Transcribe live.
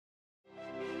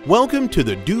Welcome to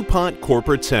the DuPont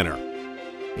Corporate Center,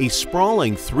 a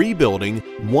sprawling 3-building,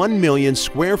 1 million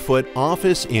square foot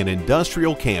office and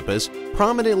industrial campus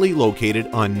prominently located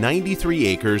on 93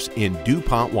 acres in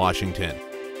DuPont, Washington.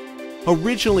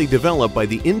 Originally developed by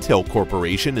the Intel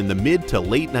Corporation in the mid to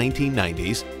late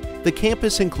 1990s, the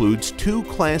campus includes 2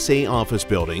 Class A office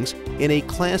buildings and a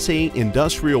Class A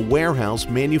industrial warehouse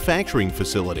manufacturing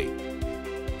facility.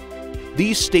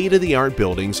 These state-of-the-art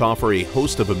buildings offer a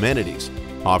host of amenities,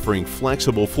 offering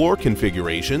flexible floor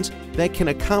configurations that can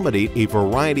accommodate a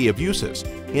variety of uses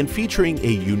and featuring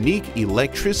a unique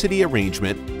electricity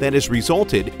arrangement that has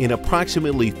resulted in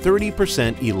approximately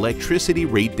 30% electricity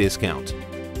rate discount.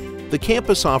 The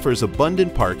campus offers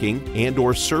abundant parking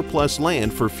and/or surplus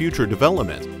land for future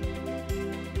development.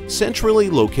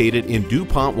 Centrally located in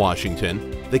DuPont,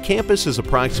 Washington, the campus is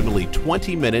approximately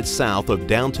 20 minutes south of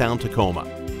downtown Tacoma,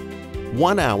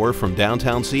 1 hour from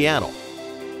downtown Seattle,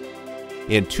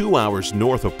 and 2 hours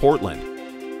north of Portland.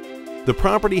 The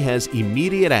property has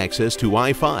immediate access to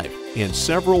I-5, and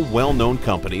several well-known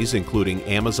companies including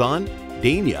Amazon,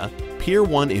 Dania, Pier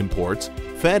 1 Imports,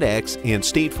 FedEx, and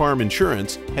State Farm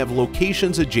Insurance have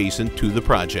locations adjacent to the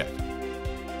project.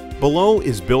 Below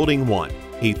is Building 1,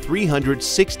 a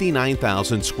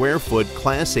 369,000 square foot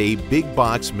Class A big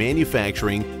box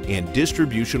manufacturing and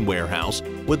distribution warehouse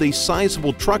with a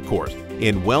sizable truck court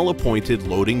and well-appointed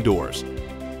loading doors.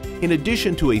 In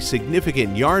addition to a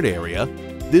significant yard area,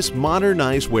 this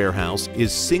modernized warehouse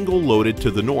is single-loaded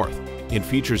to the north and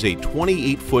features a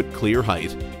 28-foot clear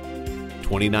height,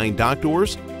 29 dock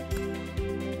doors,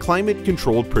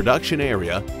 climate-controlled production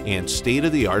area, and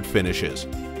state-of-the-art finishes.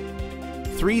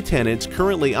 3 tenants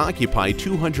currently occupy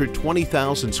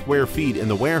 220,000 square feet in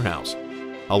the warehouse.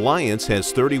 Alliance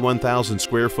has 31,000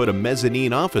 square foot of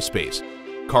mezzanine office space.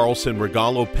 Carlson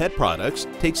Regalo Pet Products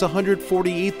takes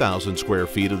 148,000 square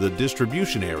feet of the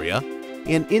distribution area,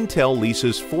 and Intel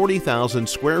leases 40,000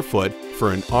 square foot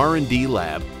for an R&D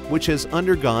lab, which has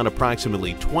undergone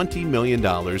approximately $20 million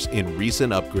in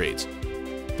recent upgrades.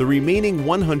 The remaining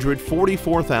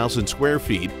 144,000 square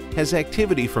feet has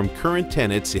activity from current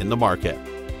tenants in the market.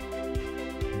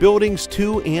 Buildings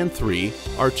 2 and 3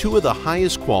 are 2 of the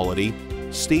highest quality,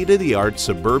 state-of-the-art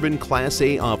suburban Class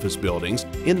A office buildings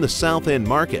in the South End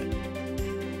market.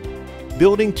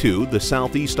 Building 2, the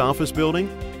Southeast Office Building,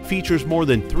 features more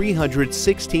than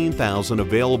 316,000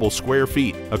 available square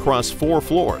feet across 4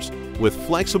 floors, with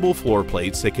flexible floor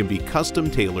plates that can be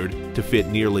custom-tailored to fit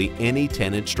nearly any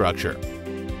tenant structure.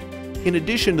 In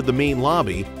addition to the main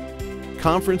lobby,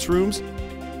 conference rooms,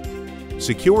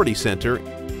 security center,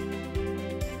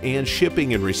 and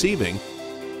shipping and receiving,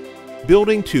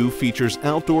 Building 2 features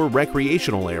outdoor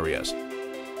recreational areas,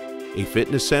 a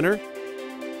fitness center,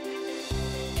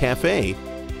 cafe,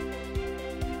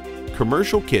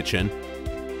 commercial kitchen,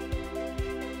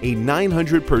 a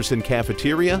 900-person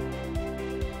cafeteria,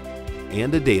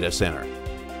 and a data center.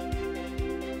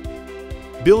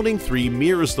 Building 3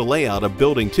 mirrors the layout of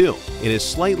Building 2 and is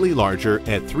slightly larger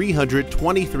at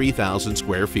 323,000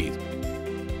 square feet.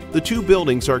 The 2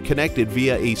 buildings are connected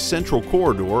via a central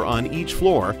corridor on each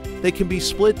floor that can be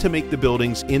split to make the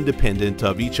buildings independent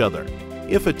of each other,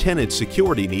 if a tenant's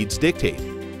security needs dictate.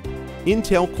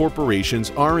 Intel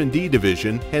Corporation's R&D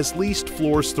division has leased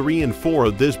floors 3 and 4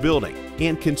 of this building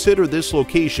and consider this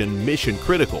location mission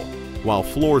critical, while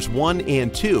floors 1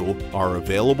 and 2 are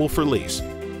available for lease.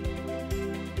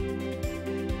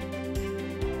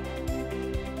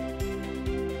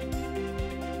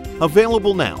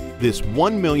 Available now, this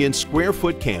 1 million square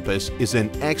foot campus is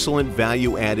an excellent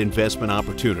value-add investment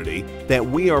opportunity that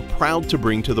we are proud to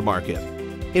bring to the market.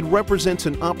 It represents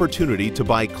an opportunity to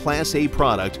buy Class A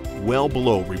product well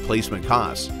below replacement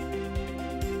costs.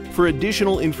 For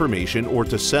additional information or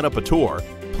to set up a tour,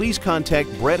 please contact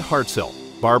Brett Hartzell,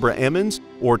 Barbara Emmons,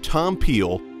 or Tom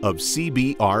Peel of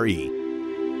CBRE.